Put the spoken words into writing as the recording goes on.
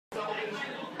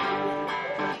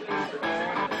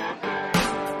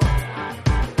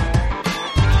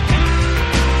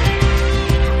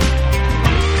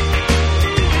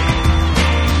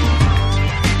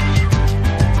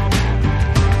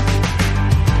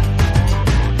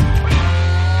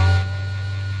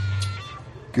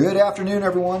Good afternoon,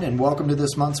 everyone, and welcome to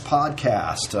this month's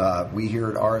podcast. We here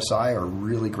at RSI are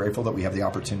really grateful that we have the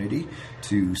opportunity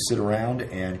to sit around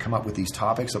and come up with these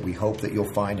topics that we hope that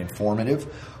you'll find informative.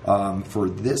 For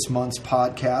this month's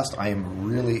podcast, I am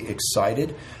really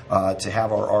excited to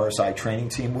have our RSI training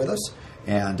team with us.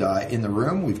 And in the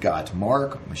room, we've got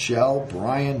Mark, Michelle,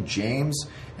 Brian, James,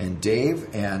 and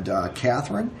Dave, and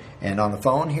Catherine. And on the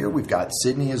phone here, we've got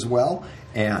Sydney as well.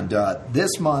 And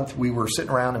this month, we were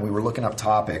sitting around and we were looking up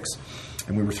topics,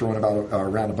 and we were throwing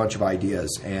around a bunch of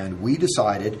ideas. And we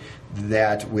decided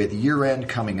that with year-end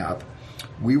coming up,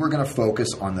 we were going to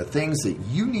focus on the things that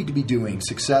you need to be doing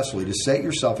successfully to set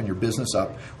yourself and your business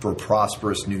up for a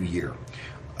prosperous new year.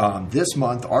 This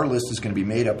month, our list is going to be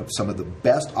made up of some of the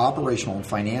best operational and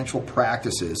financial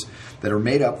practices that are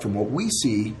made up from what we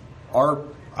see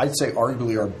I'd say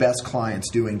arguably our best clients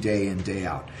doing day in, day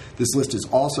out. This list is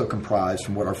also comprised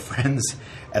from what our friends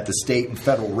at the state and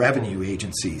federal revenue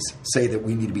agencies say that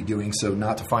we need to be doing, so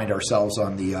not to find ourselves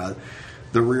on the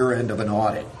rear end of an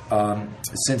audit.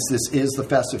 Since this is the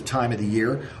festive time of the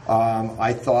year,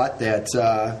 I thought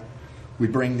that we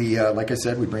bring like I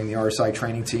said, we bring the RSI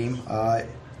training team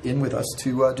in with us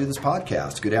to do this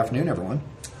podcast. Good afternoon, everyone.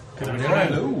 Good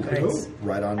afternoon. Hello.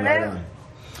 Right on.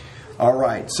 All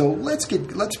right, so let's get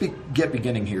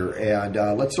beginning here,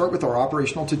 and let's start with our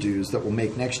operational to-dos that will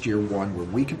make next year one where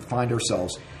we can find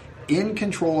ourselves in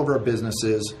control of our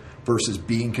businesses versus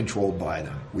being controlled by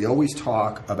them. We always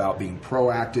talk about being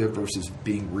proactive versus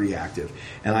being reactive,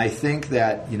 and I think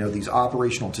that these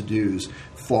operational to-dos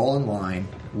fall in line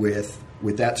with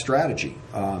that strategy.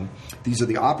 These are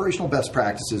the operational best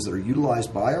practices that are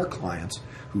utilized by our clients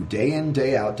who day in,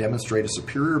 day out demonstrate a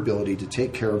superior ability to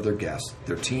take care of their guests,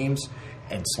 their teams,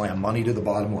 and slam money to the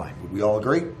bottom line. Would we all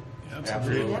agree?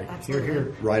 Absolutely. Yeah, absolutely.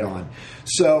 Here. Right on.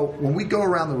 So when we go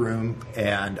around the room,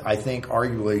 and I think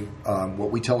arguably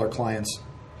what we tell our clients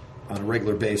on a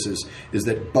regular basis is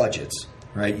that budgets,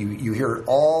 right? You hear it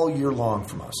all year long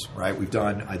from us, right? We've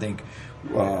done, I think,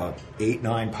 8,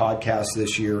 9 podcasts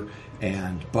this year,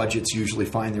 and budgets usually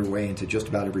find their way into just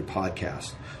about every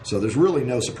podcast. So there's really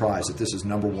no surprise that this is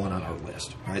number one on our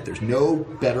list, right? There's no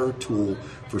better tool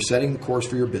for setting the course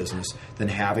for your business than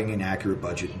having an accurate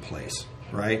budget in place,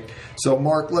 right? So,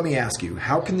 Mark, let me ask you,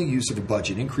 how can the use of a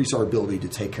budget increase our ability to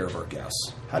take care of our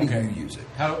guests? How do you use it?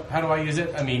 How do I use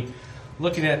it? I mean,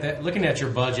 looking at your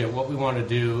budget, what we want to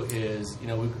do is,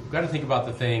 we've got to think about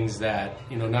the things that,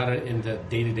 not in the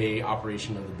day-to-day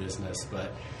operation of the business,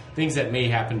 but things that may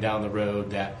happen down the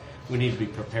road that we need to be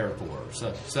prepared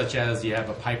for, such as you have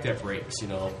a pipe that breaks,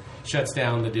 shuts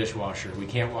down the dishwasher. We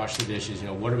can't wash the dishes.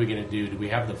 What are we going to do? Do we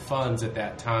have the funds at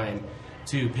that time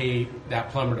to pay that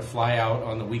plumber to fly out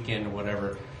on the weekend or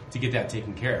whatever to get that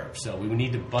taken care of? So we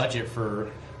need to budget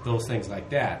for those things like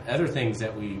that. Other things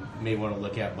that we may want to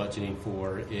look at budgeting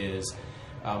for is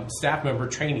staff member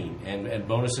training and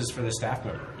bonuses for the staff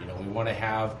member. We want to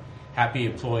have happy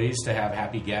employees to have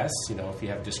happy guests. If you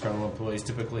have disgruntled employees,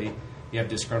 typically you have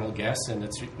disgruntled guests, and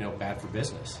it's bad for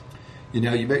business.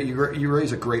 You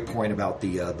raise a great point about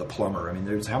the plumber. I mean,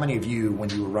 there's how many of you, when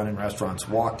you were running restaurants,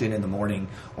 walked in the morning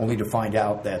only to find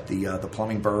out that the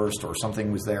plumbing burst or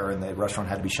something was there, and the restaurant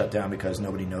had to be shut down because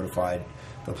nobody notified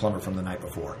the plumber from the night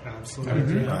before. Absolutely.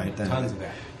 Mm-hmm. Right? Then, tons of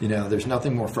that. There's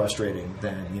nothing more frustrating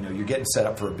than you're getting set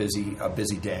up for a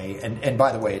busy day, and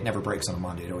by the way, it never breaks on a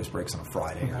Monday. It always breaks on a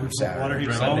Friday or Saturday. Water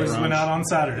heaters Sunday always brunch. went out on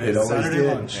Saturday. It always Saturday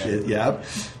did. lunch.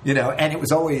 And it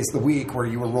was always the week where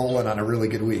you were rolling on a really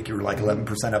good week. You were like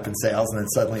 11% up in sales, and then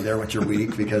suddenly there went your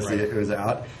week because Right. it was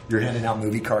out. You're handing out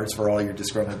movie cards for all your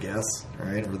disgruntled guests,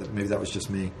 right? Or maybe that was just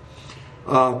me.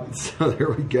 So there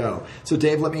we go. So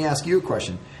Dave, let me ask you a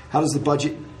question. How does the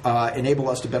budget enable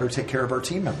us to better take care of our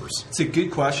team members? It's a good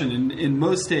question. In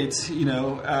most states,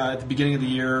 at the beginning of the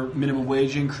year, minimum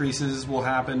wage increases will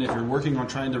happen. If you're working on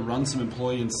trying to run some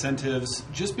employee incentives,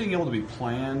 just being able to be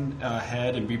planned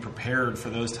ahead and be prepared for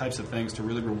those types of things to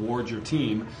really reward your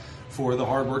team for the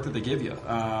hard work that they give you.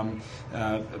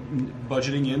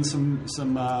 Budgeting in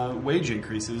some wage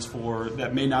increases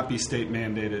that may not be state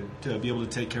mandated to be able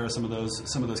to take care of some of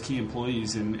those key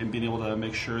employees and being able to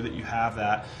make sure that you have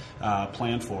that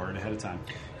planned for it ahead of time.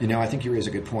 I think you raise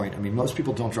a good point. I mean, most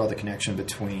people don't draw the connection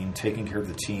between taking care of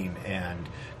the team and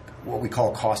what we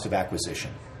call cost of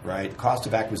acquisition. Right? Cost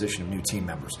of acquisition of new team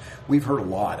members. We've heard a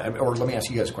lot. Or let me ask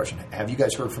you guys a question. Have you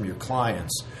guys heard from your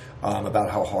clients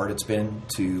about how hard it's been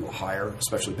to hire,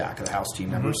 especially back of the house team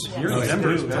members? Here in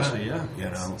Denver especially,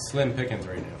 yeah. Slim pickings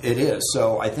right now. It is.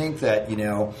 So I think that,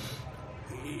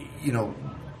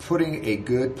 putting a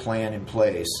good plan in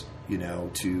place,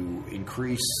 to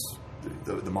increase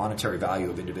the monetary value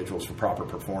of individuals for proper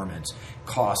performance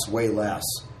costs way less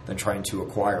than trying to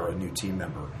acquire a new team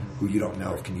member who you don't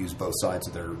know if can use both sides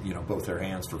of their, both their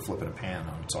hands for flipping a pan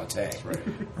on saute.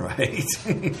 Right.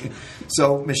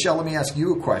 So, Michelle, let me ask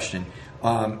you a question.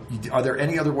 Are there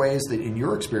any other ways that, in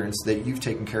your experience, that you've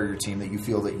taken care of your team that you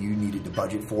feel that you needed to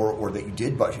budget for, or that you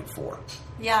did budget for?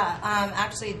 Yeah,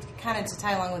 actually, kind of to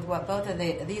tie along with what both of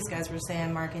these guys were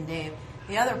saying, Mark and Dave,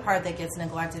 the other part that gets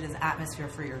neglected is atmosphere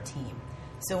for your team.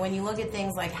 So when you look at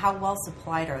things like how well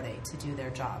supplied are they to do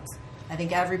their jobs, I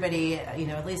think everybody,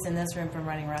 at least in this room from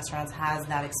running restaurants, has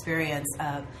that experience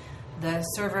of the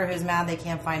server who's mad they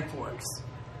can't find forks,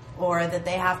 or that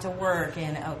they have to work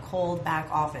in a cold back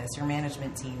office, your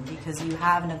management team, because you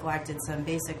have neglected some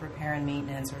basic repair and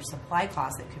maintenance or supply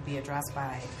costs that could be addressed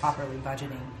by properly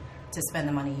budgeting to spend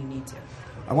the money you need to.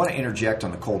 I want to interject on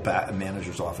the cold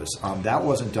manager's office. That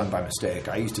wasn't done by mistake.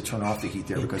 I used to turn off the heat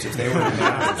there because if they were in the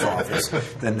manager's office,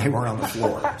 then they weren't on the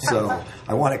floor. So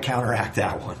I want to counteract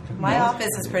that one. My office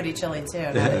is pretty chilly, too,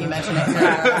 now that you mention it.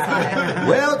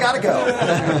 Well, gotta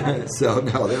go. So,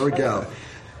 no, there we go.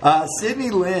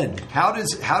 Sydney Lynn, how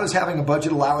does having a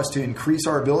budget allow us to increase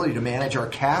our ability to manage our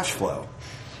cash flow?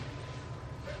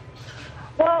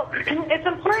 Well, it's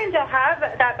important to have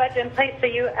that budget in place so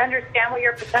you understand what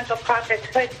your potential profit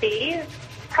could be.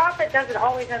 Profit doesn't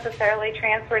always necessarily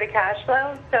transfer to cash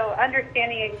flow, so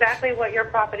understanding exactly what your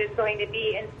profit is going to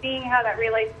be and seeing how that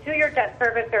relates to your debt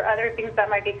service or other things that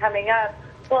might be coming up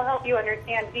will help you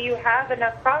understand, do you have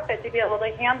enough profit to be able to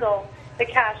handle the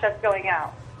cash that's going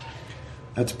out?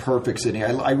 That's perfect, Sydney.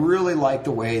 I really like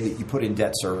the way that you put in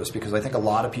debt service, because I think a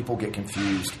lot of people get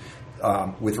confused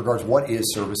with regards to what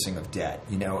is servicing of debt,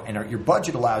 and your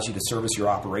budget allows you to service your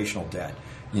operational debt,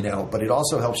 but it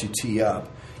also helps you tee up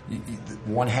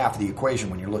one half of the equation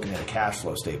when you're looking at a cash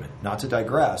flow statement. Not to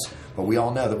digress, but we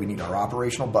all know that we need our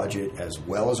operational budget as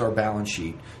well as our balance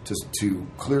sheet to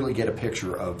clearly get a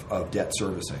picture of debt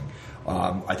servicing.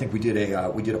 I think we did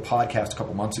a podcast a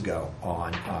couple months ago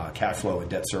on cash flow and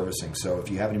debt servicing. So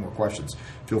if you have any more questions,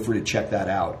 feel free to check that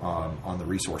out on the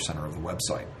resource center of the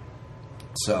website.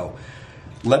 So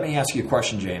let me ask you a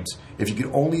question, James. If you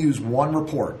could only use one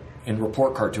report and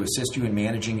report card to assist you in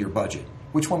managing your budget,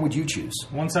 which one would you choose?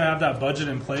 Once I have that budget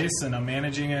in place and I'm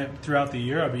managing it throughout the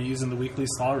year, I'll be using the weekly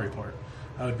SLA report.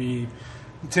 I would be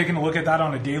taking a look at that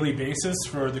on a daily basis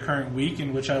for the current week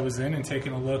in which I was in, and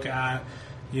taking a look at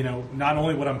not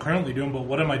only what I'm currently doing, but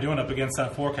what am I doing up against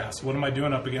that forecast? What am I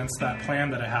doing up against that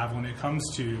plan that I have when it comes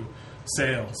to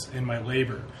sales and my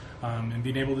labor? And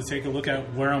being able to take a look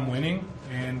at where I'm winning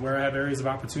and where I have areas of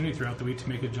opportunity throughout the week to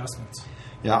make adjustments.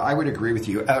 Yeah, I would agree with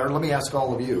you. Let me ask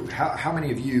all of you, how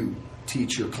many of you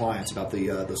teach your clients about the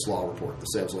SLA report, the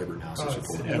sales labor analysis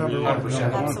report?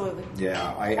 Absolutely.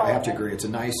 Yeah, I have to agree. It's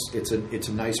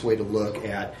a nice way to look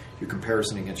at your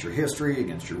comparison against your history,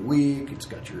 against your week. It's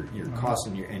got your costs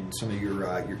and some of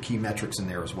your key metrics in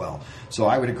there as well. So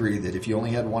I would agree that if you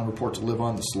only had one report to live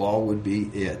on, the SLA would be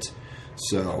it.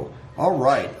 So, all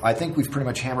right. I think we've pretty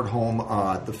much hammered home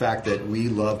the fact that we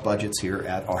love budgets here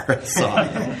at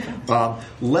RSI.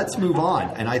 Let's move on.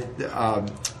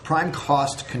 And prime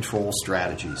cost control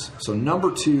strategies. So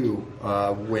number 2,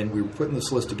 when we were putting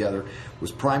this list together,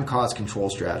 was prime cost control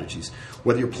strategies.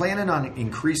 Whether you're planning on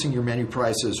increasing your menu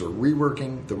prices or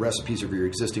reworking the recipes of your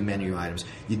existing menu items,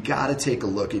 you got to take a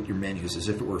look at your menus as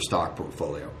if it were a stock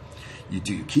portfolio.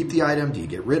 Do you keep the item? Do you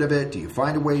get rid of it? Do you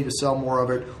find a way to sell more of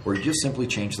it? Or you just simply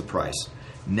change the price?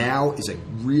 Now is a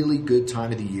really good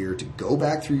time of the year to go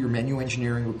back through your menu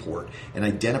engineering report and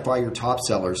identify your top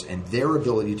sellers and their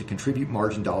ability to contribute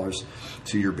margin dollars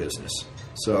to your business.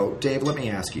 So, Dave, let me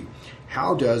ask you,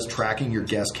 how does tracking your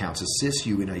guest counts assist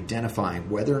you in identifying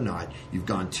whether or not you've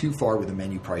gone too far with a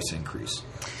menu price increase?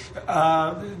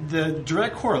 The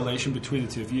direct correlation between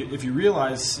the two, if you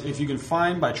realize, if you can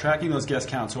find by tracking those guest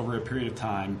counts over a period of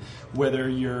time, whether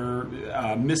you're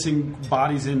missing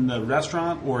bodies in the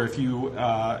restaurant or if you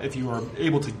are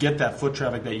able to get that foot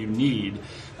traffic that you need,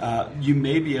 you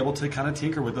may be able to kind of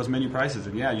tinker with those menu prices.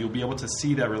 And yeah, you'll be able to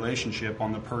see that relationship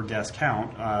on the per guest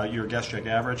count, your guest check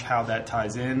average, how that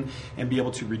ties in, and be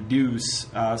able to reduce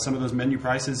some of those menu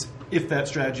prices if that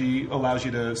strategy allows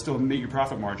you to still meet your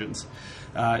profit margins.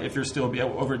 If you're still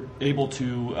able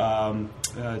to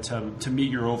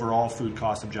meet your overall food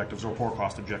cost objectives or report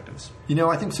cost objectives.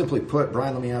 I think simply put,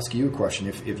 Brian, let me ask you a question.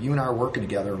 If you and I are working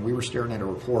together and we were staring at a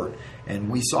report and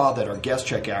we saw that our guest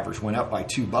check average went up by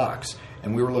 $2,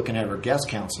 and we were looking at our guest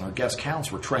counts, and our guest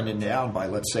counts were trending down by,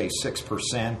 let's say,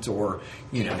 6% or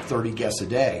 30 guests a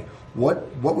day. What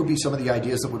would be some of the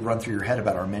ideas that would run through your head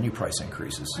about our menu price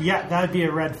increases? Yeah, that would be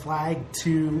a red flag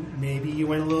to maybe you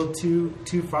went a little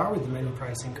too far with the menu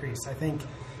price increase. I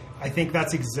think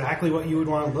that's exactly what you would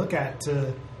want to look at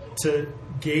to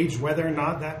gauge whether or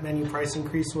not that menu price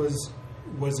increase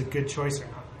was a good choice or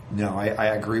not. No, I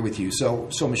agree with you. So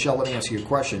Michelle, let me ask you a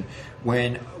question.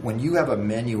 When you have a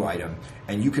menu item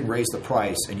and you can raise the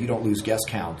price and you don't lose guest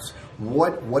counts,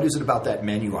 what is it about that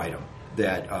menu item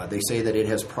that they say that it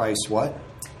has price what?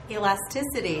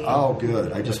 Elasticity. Oh,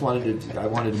 good. I just wanted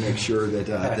to make sure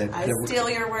that I steal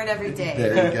your word every day.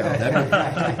 There you go.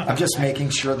 I'm just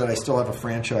making sure that I still have a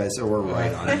franchise or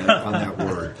right on that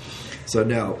word. So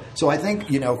no. So I think,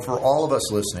 for all of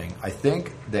us listening, I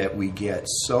think that we get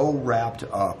so wrapped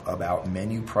up about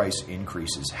menu price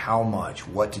increases, how much,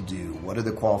 what to do, what are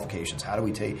the qualifications, how do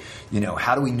we take,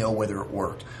 how do we know whether it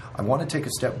worked? I want to take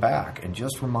a step back and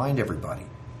just remind everybody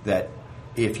that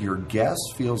if your guest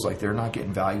feels like they're not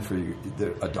getting value for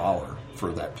 $1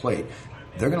 for that plate,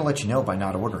 they're going to let you know by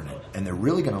not ordering it. And they're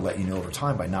really going to let you know over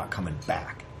time by not coming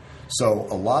back. So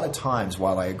a lot of times,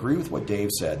 while I agree with what Dave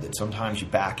said, that sometimes you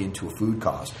back into a food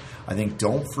cost, I think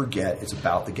don't forget it's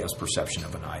about the guest perception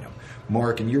of an item.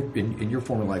 Mark, in your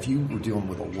former life, you were dealing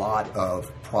with a lot of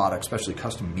products, especially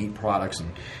custom meat products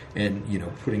and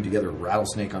putting together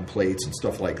rattlesnake on plates and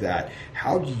stuff like that.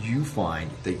 How do you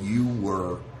find that you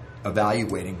were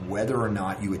evaluating whether or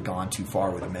not you had gone too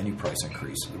far with a menu price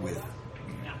increase with,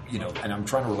 and I'm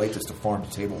trying to relate this to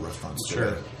farm-to-table restaurants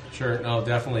today. Sure. No,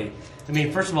 definitely.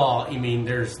 First of all,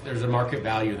 there's a market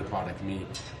value of the product.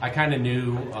 I kind of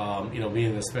knew, being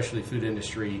in the specialty food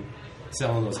industry,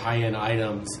 selling those high-end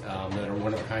items that are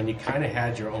one of a kind, you kind of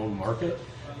had your own market,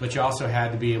 but you also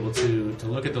had to be able to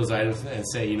look at those items and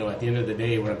say, at the end of the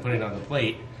day, when I'm putting it on the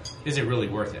plate, is it really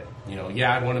worth it?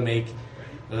 I want to make,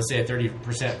 let's say, a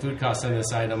 30% food cost on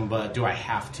this item, but do I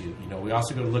have to? We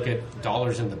also go to look at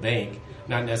dollars in the bank,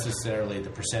 not necessarily the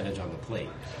percentage on the plate.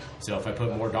 So if I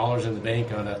put more dollars in the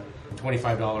bank on a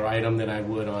 $25 item than I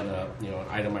would on an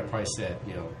item I priced at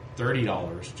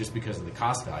 $30 just because of the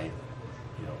cost value,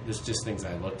 there's just things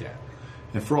I looked at.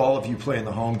 And for all of you playing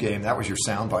the home game, that was your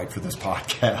soundbite for this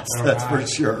podcast. All That's right. for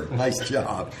sure. Nice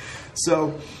job.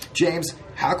 So, James,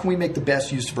 how can we make the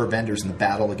best use of our vendors in the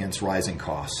battle against rising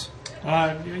costs?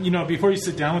 Before you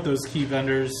sit down with those key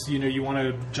vendors, you want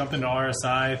to jump into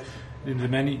RSI, into the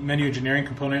menu engineering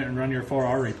component, and run your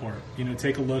 4R report.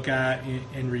 Take a look at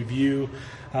and review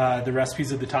the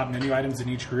recipes of the top menu items in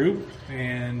each group,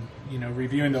 and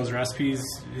reviewing those recipes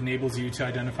enables you to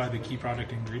identify the key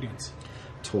product ingredients.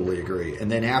 Totally agree.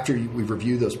 And then after we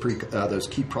review those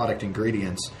key product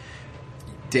ingredients,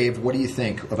 Dave, what do you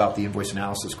think about the invoice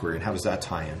analysis query, and how does that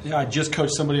tie in? Yeah, I just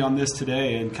coached somebody on this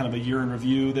today, and kind of a year in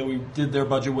review that we did their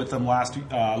budget with them last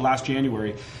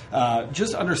January.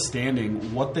 Just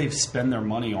understanding what they've spent their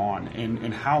money on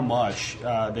and how much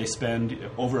they spend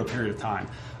over a period of time.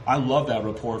 I love that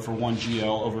report for one GL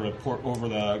over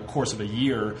the course of a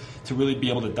year to really be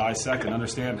able to dissect and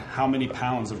understand how many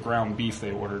pounds of ground beef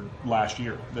they ordered last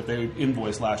year, that they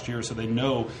invoiced last year, so they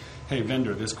know, hey,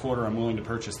 vendor, this quarter I'm willing to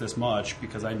purchase this much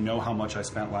because I know how much I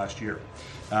spent last year.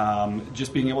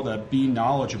 Just being able to be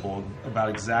knowledgeable about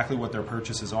exactly what their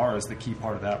purchases are is the key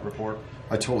part of that report.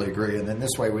 I totally agree. And then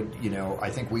this way, I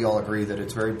think we all agree that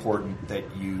it's very important that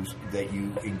you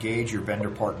engage your vendor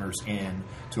partners in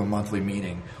to a monthly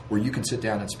meeting where you can sit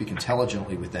down and speak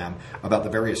intelligently with them about the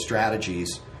various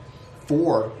strategies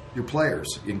for your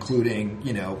players, including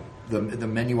the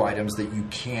menu items that you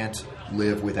can't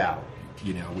live without.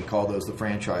 We call those the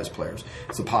franchise players.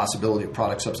 It's the possibility of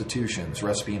product substitutions,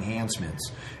 recipe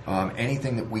enhancements,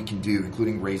 anything that we can do,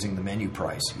 including raising the menu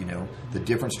price. The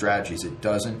different strategies. It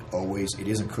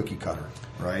isn't cookie cutter,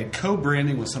 right?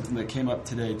 Co-branding was something that came up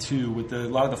today too. With a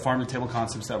lot of the farm-to-table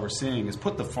concepts that we're seeing, is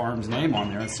put the farm's name on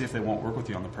there and see if they won't work with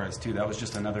you on the price too. That was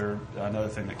just another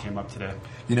thing that came up today.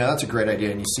 That's a great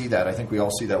idea, and you see that. I think we all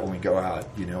see that when we go out.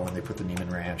 When they put the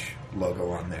Neiman Ranch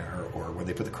logo on there, or when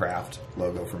they put the Kraft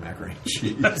logo for macaroni and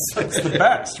cheese. It's the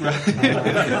best, right?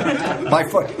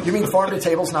 You mean farm to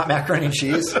table's not macaroni and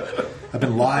cheese? I've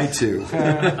been lied to.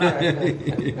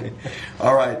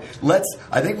 All right,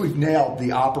 I think we've nailed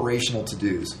the operational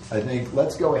to-dos. I think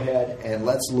let's go ahead and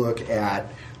let's look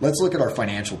at our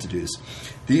financial to-dos.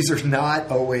 These are not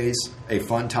always a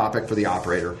fun topic for the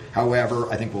operator.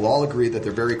 However, I think we'll all agree that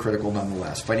they're very critical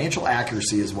nonetheless. Financial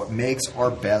accuracy is what makes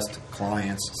our best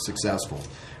clients successful,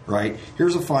 right?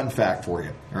 Here's a fun fact for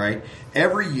you, all right?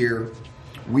 Every year,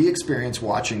 we experience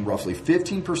watching roughly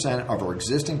 15% of our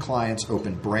existing clients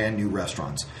open brand new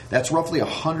restaurants. That's roughly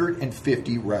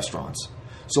 150 restaurants.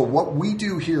 So what we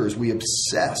do here is we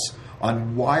obsess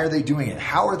on why are they doing it?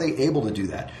 How are they able to do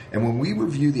that? And when we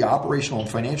review the operational and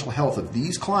financial health of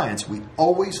these clients, we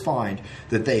always find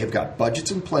that they have got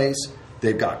budgets in place,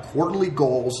 they've got quarterly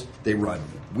goals, they run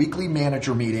weekly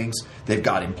manager meetings, they've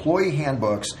got employee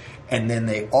handbooks, and then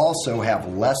they also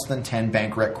have less than 10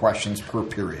 bank rec questions per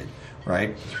period,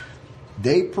 right?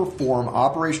 They perform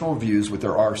operational reviews with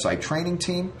their RSI training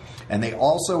team, and they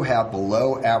also have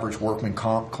below average workman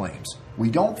comp claims. We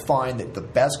don't find that the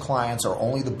best clients are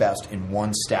only the best in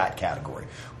one stat category.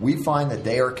 We find that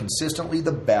they are consistently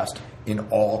the best in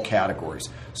all categories.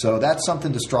 So that's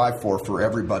something to strive for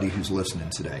everybody who's listening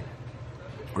today,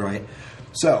 right?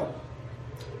 So,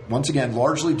 once again,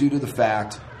 largely due to the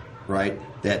fact, right,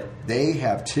 that they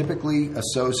have typically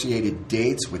associated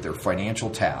dates with their financial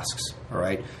tasks, all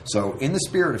right? So in the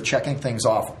spirit of checking things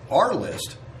off our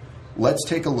list, let's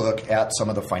take a look at some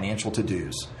of the financial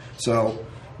to-dos. So,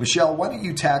 Michelle, why don't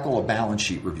you tackle a balance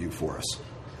sheet review for us?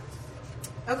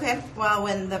 Okay. Well,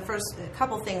 when the first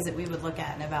couple things that we would look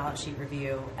at in a balance sheet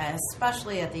review,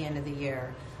 especially at the end of the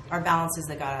year, are balances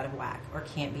that got out of whack or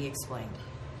can't be explained.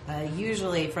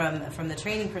 Usually, from the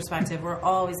training perspective, we're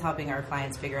always helping our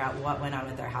clients figure out what went on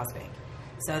with their house bank.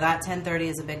 So that 1030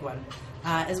 is a big one,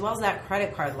 as well as that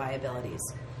credit card liabilities.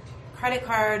 Credit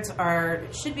cards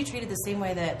should be treated the same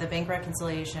way that the bank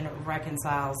reconciliation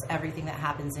reconciles everything that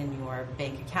happens in your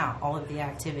bank account, all of the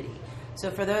activity. So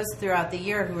for those throughout the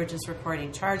year who were just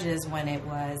recording charges when it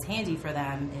was handy for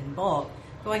them in bulk,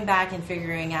 going back and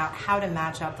figuring out how to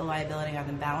match up the liability on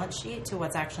the balance sheet to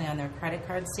what's actually on their credit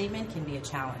card statement can be a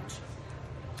challenge.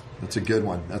 That's a good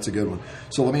one.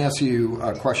 So let me ask you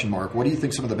a question, Mark. What do you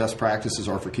think some of the best practices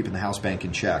are for keeping the house bank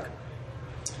in check?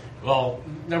 Well,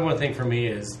 number one thing for me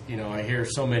is, I hear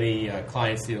so many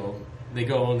clients, they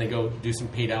go do some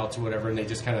paid outs or whatever, and they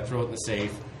just kind of throw it in the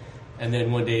safe. And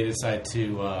then one day they decide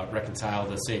to reconcile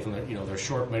the safe, and they're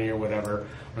short money or whatever,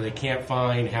 or they can't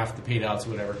find half the paid outs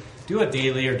or whatever. Do it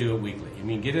daily or do it weekly.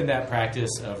 Get in that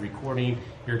practice of recording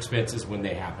your expenses when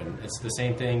they happen. It's the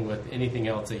same thing with anything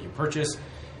else that you purchase,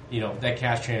 that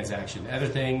cash transaction. Other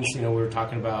things, we were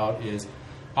talking about is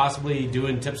possibly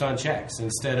doing tips on checks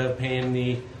instead of paying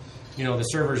the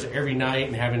servers every night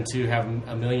and having to have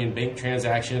a million bank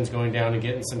transactions going down and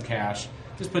getting some cash.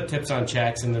 Just put tips on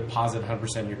checks and deposit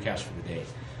 100% of your cash for the day.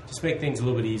 Just make things a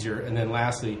little bit easier. And then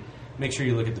lastly, make sure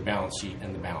you look at the balance sheet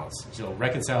and the balance. So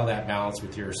reconcile that balance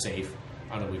with your safe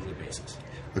on a weekly basis.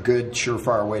 A good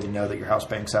surefire way to know that your house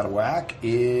bank's out of whack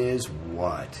is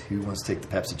what? Who wants to take the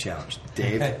Pepsi challenge?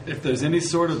 Dave? If there's any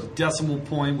sort of decimal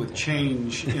point with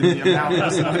change in the amount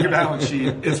that's on your balance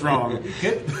sheet, it's wrong.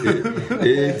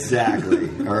 Exactly.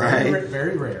 All right.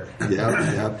 Very rare.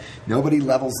 Yep. Nobody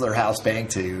levels their house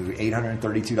bank to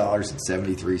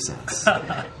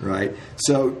 $832.73. Right.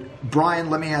 So, Brian,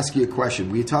 let me ask you a question.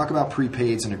 We talk about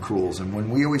prepaids and accruals, and when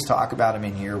we always talk about them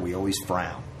in here, we always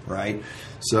frown, right?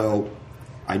 So,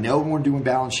 I know when we're doing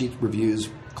balance sheet reviews,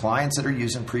 clients that are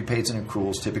using prepaids and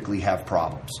accruals typically have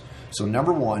problems. So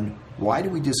number one, why do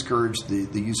we discourage the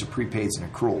use of prepaids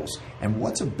and accruals? And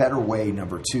what's a better way,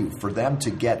 number two, for them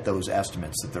to get those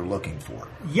estimates that they're looking for?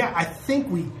 Yeah, I think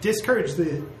we discourage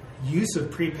the use of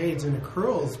prepaids and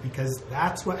accruals because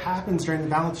that's what happens during the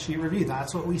balance sheet review.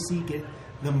 That's what we see get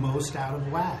the most out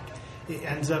of whack. It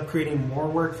ends up creating more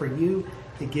work for you.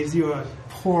 It gives you a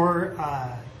poor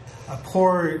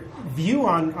view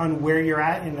on where you're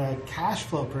at in a cash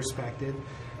flow perspective.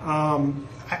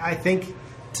 I think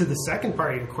to the second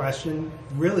part of your question,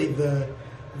 really the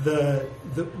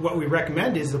what we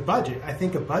recommend is a budget. I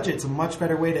think a budget's a much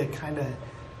better way to kind of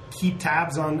keep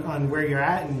tabs on where you're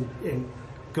at and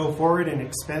go forward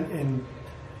and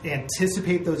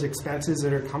anticipate those expenses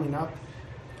that are coming up.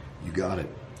 You got it.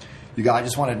 I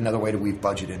just wanted another way to weave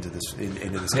budget into this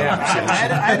conversation. I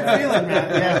had a feeling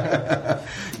that.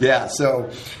 Yeah. So,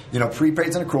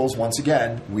 prepaids and accruals. Once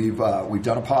again, we've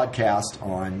done a podcast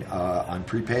on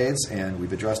prepaids and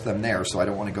we've addressed them there. So I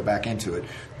don't want to go back into it.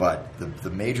 But the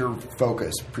major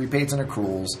focus: prepaids and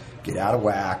accruals get out of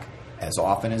whack as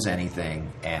often as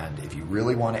anything. And if you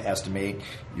really want to estimate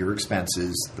your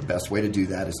expenses, the best way to do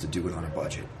that is to do it on a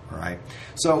budget. All right.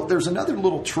 So there's another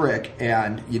little trick,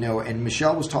 and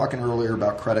Michelle was talking earlier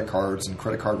about credit cards and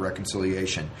credit card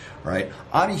reconciliation. Right.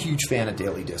 I'm a huge fan of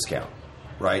daily discount.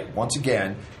 Right. Once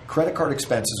again, credit card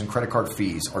expenses and credit card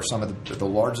fees are some of the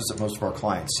largest that most of our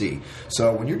clients see.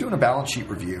 So when you're doing a balance sheet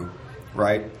review,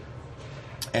 right,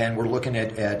 and we're looking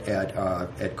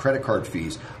at credit card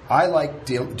fees, I like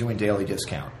doing daily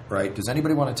discount, right? Does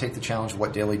anybody want to take the challenge of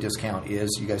what daily discount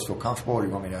is? You guys feel comfortable, or do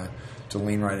you want me to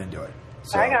lean right into it?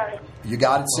 So, I got it. You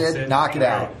got it, Sid? Knock it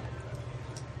out.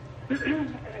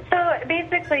 So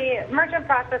basically, merchant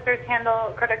processors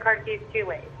handle credit card fees two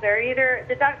ways. They're either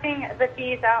deducting the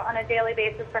fees out on a daily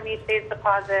basis from each day's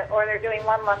deposit, or they're doing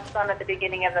one lump sum at the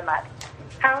beginning of the month.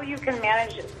 How you can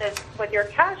manage this with your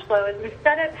cash flow is,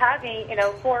 instead of having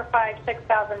 $4,000, $5,000,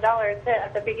 $6,000 hit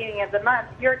at the beginning of the month,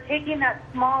 you're taking that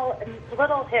small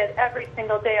little hit every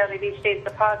single day out of each day's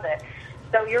deposit.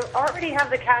 So you already have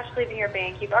the cash leaving your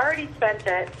bank. You've already spent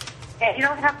it. And you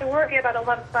don't have to worry about a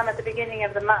lump sum at the beginning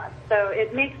of the month. So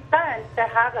it makes sense to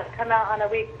have that come out on a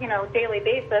daily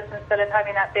basis instead of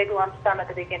having that big lump sum at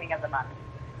the beginning of the month.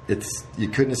 You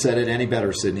couldn't have said it any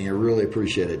better, Sydney. I really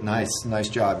appreciate it. Nice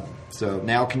job. So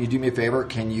now, can you do me a favor?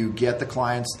 Can you get the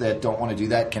clients that don't want to do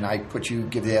that? Can I give you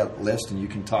that list and you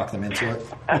can talk them into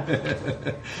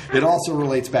it? It also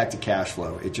relates back to cash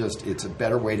flow. It's a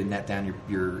better way to net down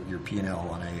your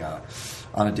P&L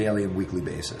on a daily and weekly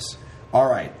basis. All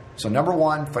right. So number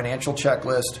one, financial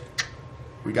checklist.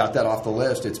 We got that off the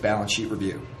list. It's balance sheet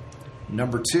review.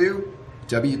 Number two,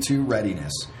 W-2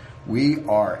 readiness. We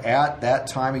are at that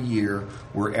time of year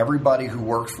where everybody who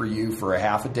worked for you for a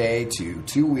half a day to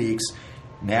 2 weeks,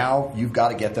 now you've got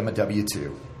to get them a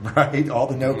W-2, right? All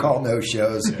the no-call,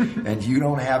 no-shows, and you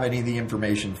don't have any of the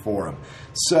information for them.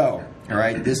 So, all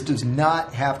right, this does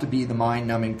not have to be the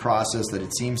mind-numbing process that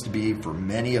it seems to be for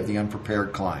many of the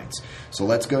unprepared clients. So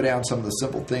let's go down some of the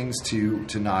simple things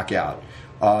to knock out.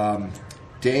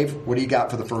 Dave, what do you got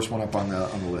for the first one up on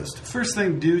the list? First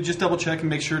thing, just double check and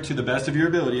make sure to the best of your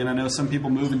ability, and I know some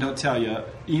people move and don't tell you,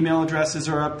 email addresses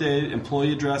are updated,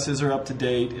 employee addresses are up to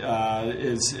date,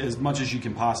 as much as you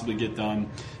can possibly get done,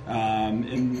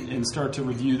 and start to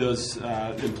review those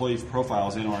employee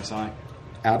profiles in RSI.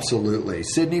 Absolutely.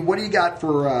 Sydney, what do you got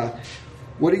for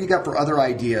other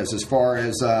ideas as far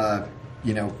as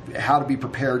how to be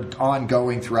prepared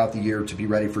ongoing throughout the year to be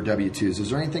ready for W-2s? Is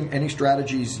there any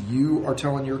strategies you are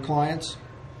telling your clients?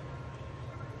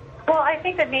 Well, I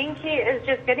think the main key is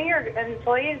just getting your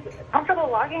employees comfortable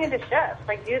logging into shifts.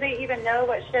 Like, do they even know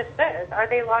what shift is? Are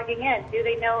they logging in? Do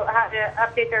they know how to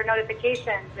update their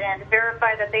notifications and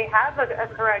verify that they have a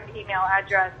correct email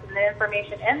address and the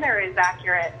information in there is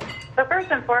accurate? So first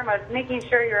and foremost, making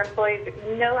sure your employees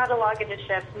know how to log into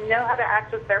shifts, know how to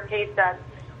access their pay stubs.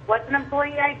 What's an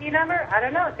employee ID number? I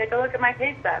don't know. Take a look at my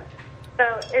pay stub.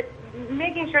 So it's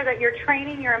making sure that you're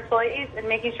training your employees and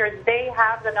making sure they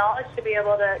have the knowledge to be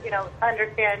able to,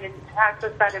 understand and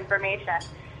access that information.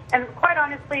 And quite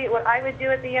honestly, what I would do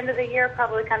at the end of the year,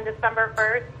 probably come December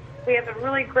 1st, we have a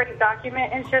really great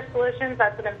document in Shift Solutions.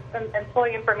 That's an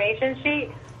employee information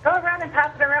sheet. Go around and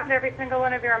pass it around to every single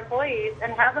one of your employees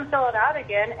and have them fill it out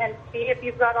again and see if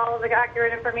you've got all of the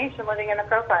accurate information living in the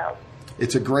profiles.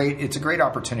 It's a great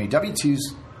opportunity. W-2s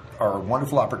are a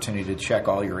wonderful opportunity to check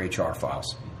all your HR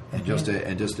files and just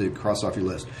to cross off your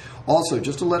list. Also,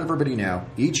 just to let everybody know,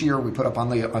 each year we put up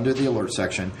under the alert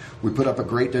section, we put up a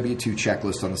great W-2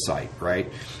 checklist on the site, right?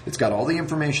 It's got all the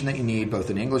information that you need, both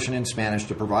in English and in Spanish,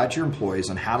 to provide to your employees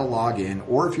on how to log in,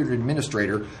 or if you're an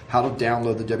administrator, how to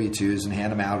download the W-2s and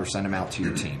hand them out or send them out to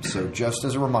your team. So just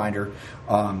as a reminder,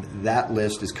 that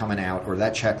list is coming out, or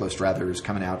that checklist rather, is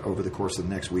coming out over the course of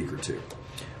the next week or two.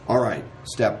 All right,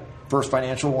 first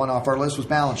financial one off our list was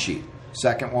balance sheet.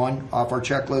 Second one off our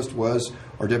checklist was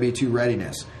our W-2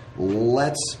 readiness.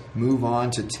 Let's move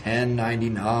on to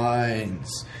 1099s,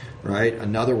 right?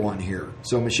 Another one here.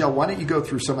 So, Michelle, why don't you go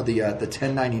through some of the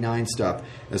 1099 stuff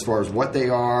as far as what they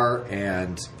are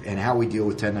and how we deal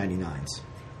with 1099s.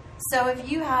 So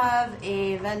if you have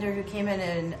a vendor who came in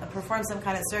and performed some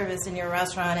kind of service in your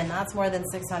restaurant and that's more than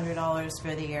 $600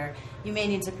 for the year, you may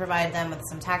need to provide them with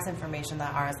some tax information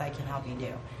that RSI can help you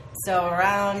do. So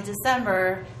around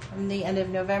December, from the end of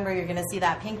November, you're going to see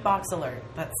that pink box alert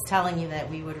that's telling you that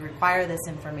we would require this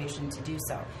information to do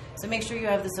so. So make sure you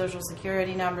have the social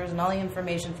security numbers and all the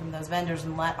information from those vendors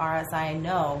and let RSI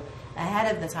know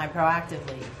ahead of the time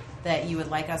proactively that you would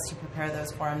like us to prepare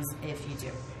those forms if you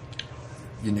do.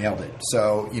 You nailed it.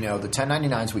 So, the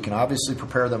 1099s, we can obviously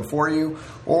prepare them for you,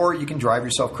 or you can drive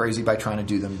yourself crazy by trying to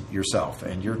do them yourself.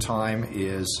 And your time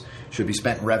should be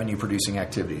spent in revenue-producing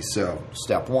activities. So,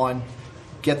 step one,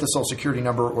 get the Social Security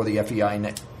number or the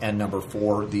FEIN number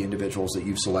for the individuals that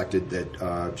you've selected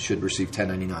that should receive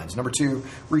 1099s. Number two,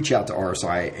 reach out to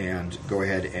RSI and go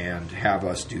ahead and have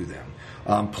us do them.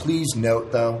 Please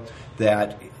note, though,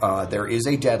 that there is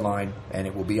a deadline, and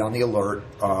it will be on the alert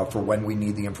for when we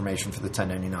need the information for the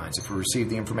 1099s. If we receive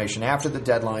the information after the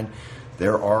deadline,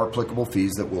 there are applicable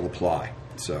fees that will apply.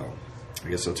 So I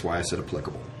guess that's why I said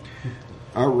applicable.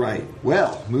 All right.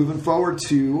 Well, moving forward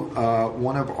to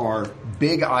one of our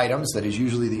big items that is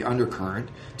usually the undercurrent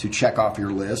to check off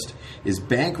your list is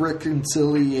bank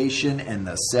reconciliation and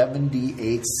the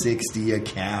 7860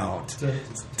 account.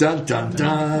 Dun, dun,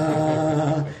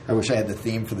 dun. I wish I had the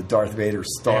theme for the Darth Vader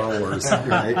Star Wars,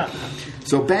 right?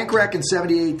 So bank rec and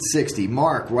 7860.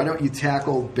 Mark, why don't you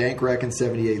tackle bank rec and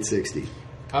 7860?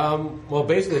 Well,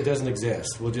 basically, it doesn't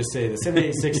exist. We'll just say the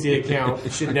 7860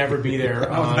 account should never be there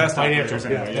the on best financials.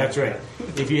 anyway, That's right.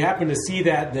 If you happen to see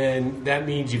that, then that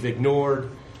means you've ignored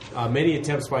many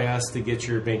attempts by us to get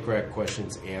your bank rec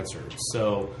questions answered.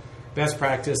 So, best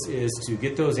practice is to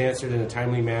get those answered in a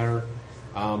timely manner.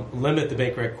 Limit the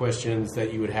bank rec questions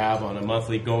that you would have on a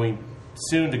monthly, going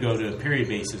soon to go to a period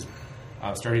basis,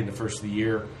 starting the first of the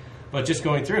year. But just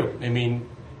going through. I mean,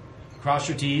 cross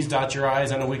your T's, dot your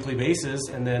I's on a weekly basis,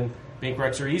 and then bank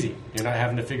recs are easy. You're not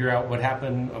having to figure out what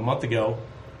happened a month ago,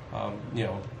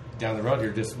 down the road.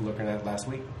 You're just looking at last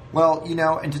week. Well,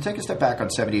 and to take a step back on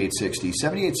 7860,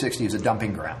 7860 is a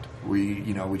dumping ground. We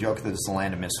joke that it's the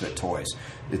land of misfit toys.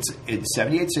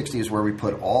 7860 is where we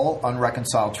put all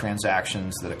unreconciled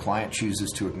transactions that a client chooses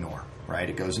to ignore. Right?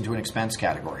 It goes into an expense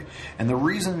category. And the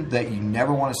reason that you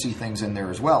never want to see things in there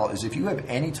as well is if you have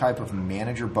any type of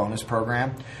manager bonus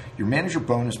program, your manager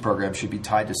bonus program should be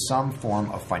tied to some form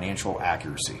of financial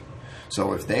accuracy.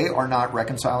 So if they are not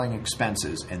reconciling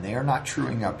expenses and they are not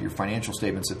truing up your financial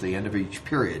statements at the end of each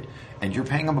period and you're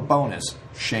paying them a bonus,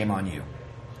 shame on you.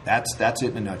 That's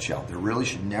it in a nutshell. There really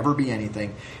should never be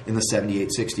anything in the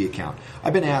 7860 account.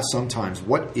 I've been asked sometimes,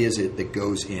 what is it that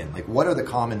goes in? Like, what are the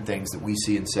common things that we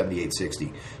see in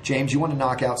 7860? James, you want to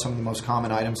knock out some of the most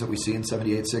common items that we see in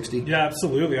 7860? Yeah,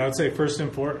 absolutely. I would say first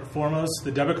and foremost,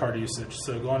 the debit card usage.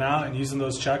 So going out and using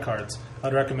those check cards.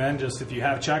 I'd recommend just if you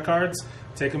have check cards,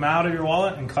 take them out of your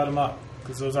wallet and cut them up,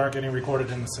 because those aren't getting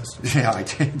recorded in the system. Yeah,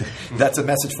 that's a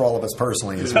message for all of us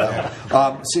personally as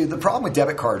well. See, the problem with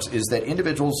debit cards is that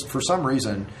individuals, for some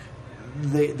reason,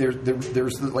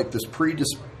 there's like this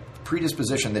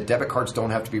predisposition that debit cards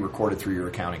don't have to be recorded through your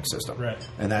accounting system. Right.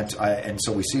 And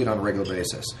so we see it on a regular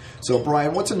basis. So,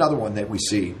 Brian, what's another one that we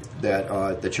see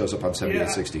that shows up on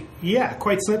 7860? Yeah,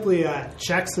 quite simply,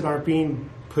 checks that aren't being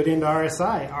put into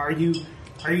RSI. Are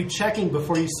you checking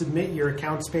before you submit your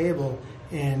accounts payable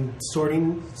and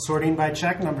sorting by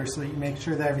check number so that you make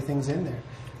sure that everything's in there?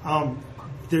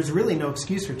 There's really no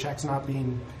excuse for checks not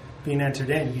being entered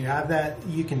in. You have that.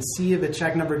 You can see if a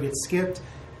check number gets skipped.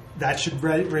 That should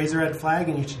raise a red flag,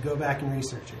 and you should go back and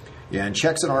research it. Yeah, and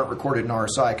checks that aren't recorded in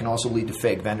RSI can also lead to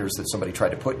fake vendors that somebody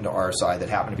tried to put into RSI that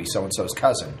happen to be so-and-so's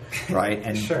cousin, right?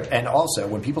 And Sure. And also,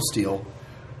 when people steal,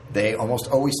 they almost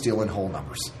always steal in whole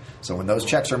numbers. So when those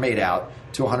checks are made out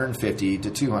to $150 to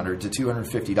 $200 to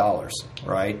 $250,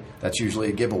 right? That's usually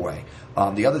a giveaway.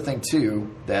 The other thing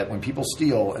too, that when people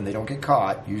steal and they don't get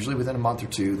caught, usually within a month or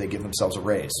two, they give themselves a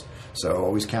raise. So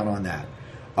always count on that.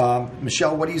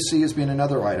 Michelle, what do you see as being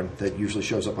another item that usually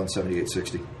shows up on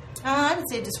 7860? I would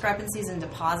say discrepancies in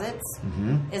deposits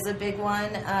is a big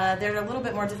one. They're a little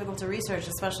bit more difficult to research,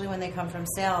 especially when they come from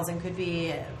sales, and could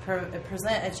be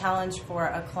present a challenge for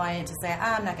a client to say,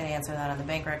 I'm not going to answer that on the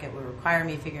bank rec. It would require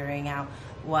me figuring out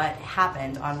what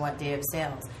happened on what day of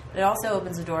sales. But it also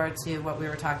opens the door to what we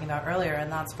were talking about earlier,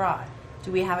 and that's fraud.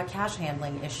 Do we have a cash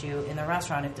handling issue in the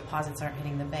restaurant if deposits aren't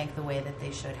hitting the bank the way that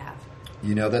they should have?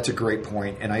 That's a great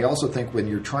point. And I also think when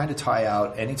you're trying to tie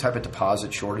out any type of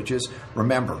deposit shortages,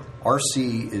 remember,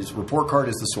 report card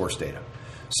is the source data.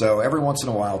 So every once in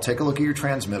a while, take a look at your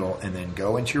transmittal and then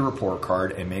go into your report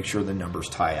card and make sure the numbers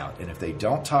tie out. And if they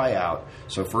don't tie out,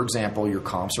 so for example, your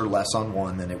comps are less on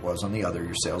one than it was on the other,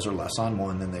 your sales are less on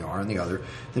one than they are on the other,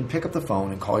 then pick up the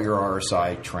phone and call your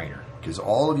RSI trainer, because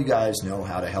all of you guys know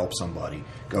how to help somebody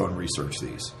go and research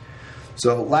these.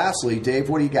 So lastly, Dave,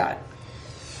 what do you got?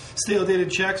 Stale dated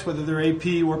checks, whether they're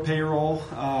AP or payroll,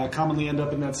 commonly end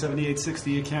up in that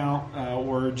 7860 account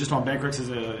or just on bank recs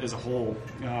as a whole.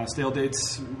 Stale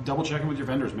dates, double checking with your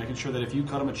vendors, making sure that if you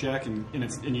cut them a check and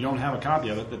you don't have a copy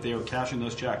of it, that they are cashing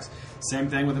those checks. Same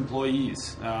thing with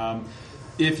employees.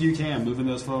 If you can, moving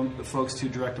those folks to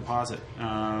direct deposit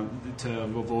to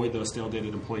avoid those stale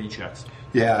dated employee checks.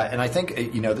 Yeah, and I think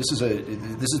this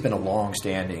has been a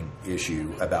long-standing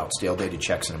issue about stale dated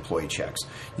checks and employee checks.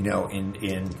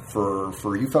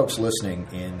 For you folks listening,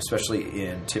 especially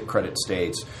in tip credit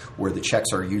states where the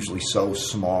checks are usually so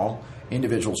small,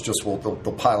 individuals just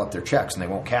they'll pile up their checks and they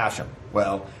won't cash them.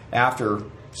 Well, after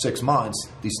 6 months,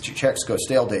 these checks go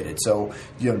stale dated. So,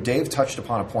 Dave touched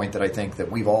upon a point that I think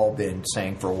that we've all been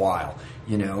saying for a while.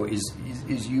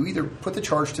 Is you either put the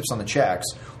charge tips on the checks,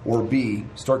 or B,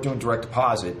 start doing direct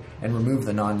deposit and remove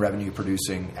the non-revenue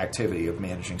producing activity of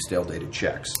managing stale dated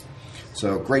checks.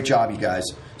 So great job, you guys.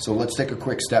 So let's take a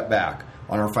quick step back.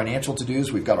 On our financial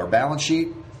to-dos, we've got our balance sheet,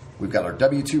 we've got our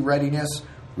W-2 readiness,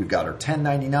 we've got our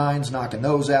 1099s, knocking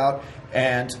those out,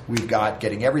 and we've got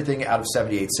getting everything out of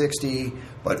 7860.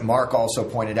 But Mark also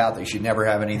pointed out that you should never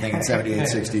have anything in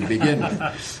 7860 to begin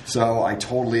with. So I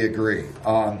totally agree.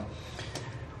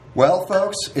 Well,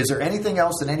 folks, is there anything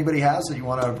else that anybody has that you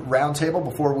want to round table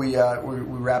before we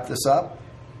wrap this up?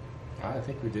 I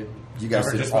think we did. You guys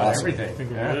covered did just about awesome. everything. I think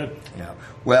we did. Yeah.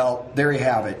 Well, there you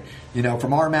have it.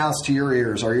 From our mouths to your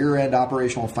ears, our year-end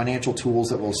operational and financial tools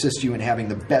that will assist you in having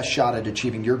the best shot at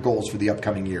achieving your goals for the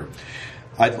upcoming year.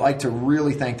 I'd like to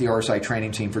really thank the RSI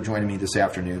training team for joining me this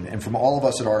afternoon. And from all of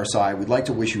us at RSI, we'd like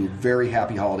to wish you a very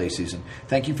happy holiday season.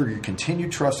 Thank you for your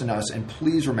continued trust in us. And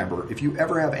please remember, if you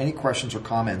ever have any questions or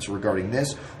comments regarding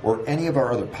this or any of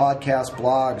our other podcasts,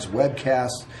 blogs,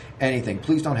 webcasts, anything,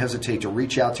 please don't hesitate to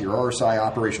reach out to your RSI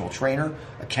operational trainer,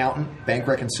 accountant, bank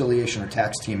reconciliation, or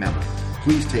tax team member.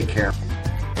 Please take care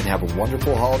and have a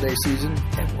wonderful holiday season,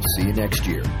 and we'll see you next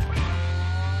year.